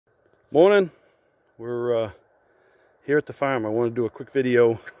Morning. We're here at the farm. I want to do a quick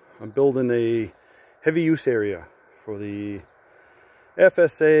video. I'm building a heavy use area for the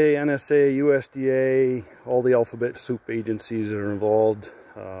FSA, NSA, USDA, all the alphabet soup agencies that are involved.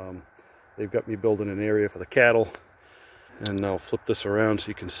 They've got me building an area for the cattle. And I'll flip this around so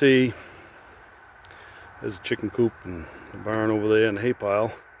you can see. There's a chicken coop and the barn over there and the hay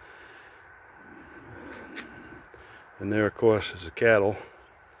pile. And there, of course, is the cattle.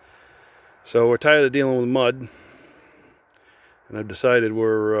 So we're tired of dealing with mud, and I've decided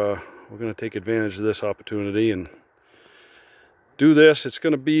we're going to take advantage of this opportunity and do this. It's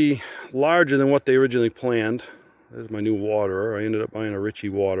going to be larger than what they originally planned. There's my new waterer. I ended up buying a Ritchie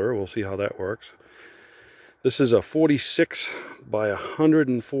waterer. We'll see how that works. This is a 46 by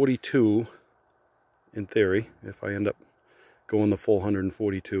 142 in theory, if I end up going the full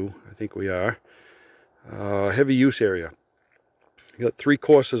 142. I think we are. Heavy use area. You got 3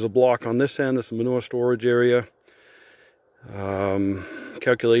 courses of block on this end. This is a manure storage area.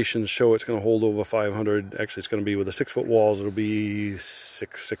 Calculations show it's going to hold over 500. Actually, it's going to be with the 6-foot walls. It'll be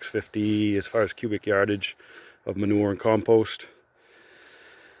 650 as far as cubic yardage of manure and compost.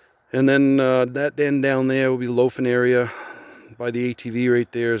 And then that end down there will be the loafing area. By the ATV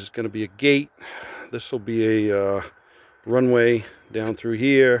right there is going to be a gate. This will be a runway down through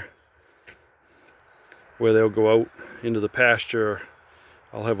here, where they'll go out into the pasture.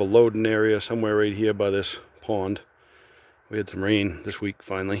 I'll have a loading area somewhere right here by this pond. We had some rain this week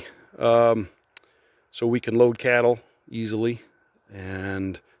finally. So we can load cattle easily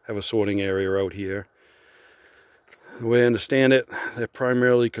and have a sorting area out here. The way I understand it, they're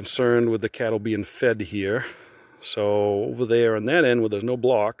primarily concerned with the cattle being fed here. So over there on that end where there's no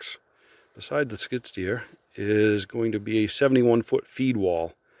blocks, beside the skid steer, is going to be a 71-foot feed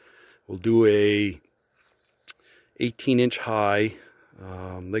wall. We'll do a 18-inch high.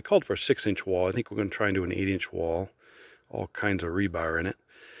 They called for a 6-inch wall. I think we're going to try and do an 8-inch wall. All kinds of rebar in it.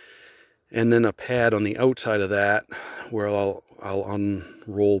 And then a pad on the outside of that where I'll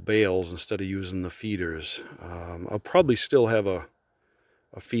unroll bales instead of using the feeders. I'll probably still have a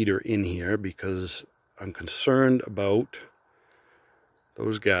feeder in here because I'm concerned about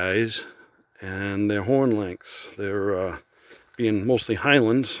those guys and their horn lengths. They're being mostly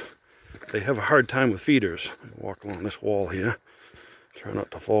Highlands. They have a hard time with feeders. Walk along this wall here. Try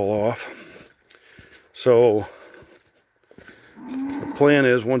not to fall off. So the plan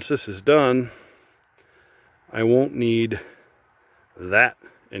is once this is done, I won't need that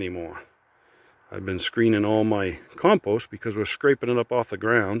anymore. I've been screening all my compost because we're scraping it up off the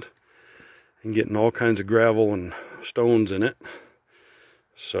ground and getting all kinds of gravel and stones in it.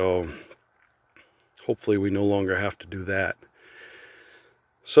 So hopefully we no longer have to do that.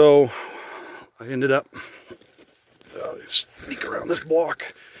 So I ended up, sneak around this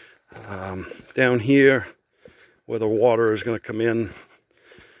block, down here where the water is going to come in.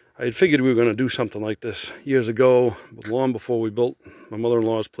 I had figured we were going to do something like this years ago, but long before we built my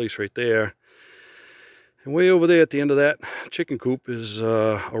mother-in-law's place right there. And way over there at the end of that chicken coop is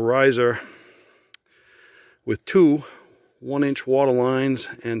a riser with 2 1-inch water lines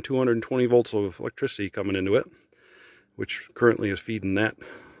and 220 volts of electricity coming into it, which currently is feeding that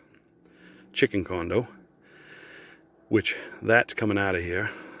chicken condo, which that's coming out of here.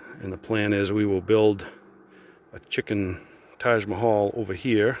 And the plan is we will build a chicken Taj Mahal over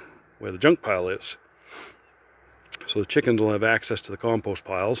here where the junk pile is. So the chickens will have access to the compost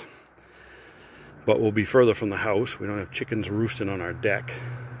piles, but we'll be further from the house. We don't have chickens roosting on our deck.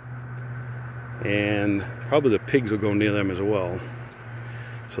 And probably the pigs will go near them as well.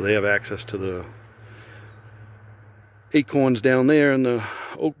 So they have access to the acorns down there in the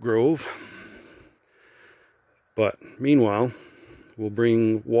oak grove. But meanwhile, we'll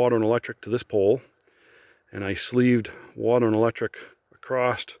bring water and electric to this pole. And I sleeved water and electric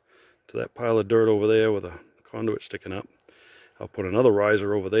across to that pile of dirt over there with a conduit sticking up. I'll put another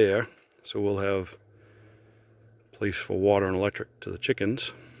riser over there, so we'll have a place for water and electric to the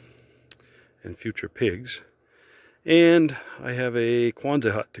chickens and future pigs. And I have a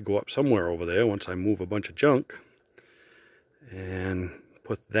Quonset hut to go up somewhere over there once I move a bunch of junk. And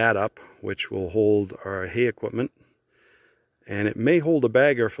put that up, which will hold our hay equipment. And it may hold a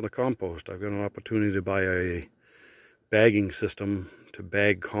bagger for the compost. I've got an opportunity to buy a bagging system to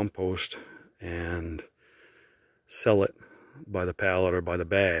bag compost and sell it by the pallet or by the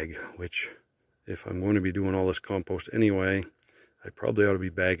bag, which if I'm going to be doing all this compost anyway, I probably ought to be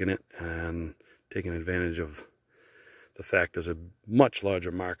bagging it and taking advantage of the fact there's a much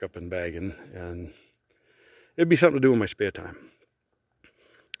larger markup in bagging, and it'd be something to do in my spare time.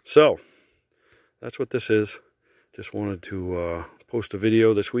 So that's what this is. Just wanted to post a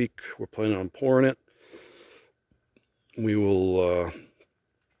video this week. We're planning on pouring it. We will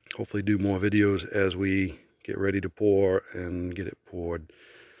hopefully do more videos as we get ready to pour and get it poured.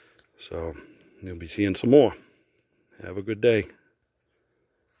 So you'll be seeing some more. Have a good day.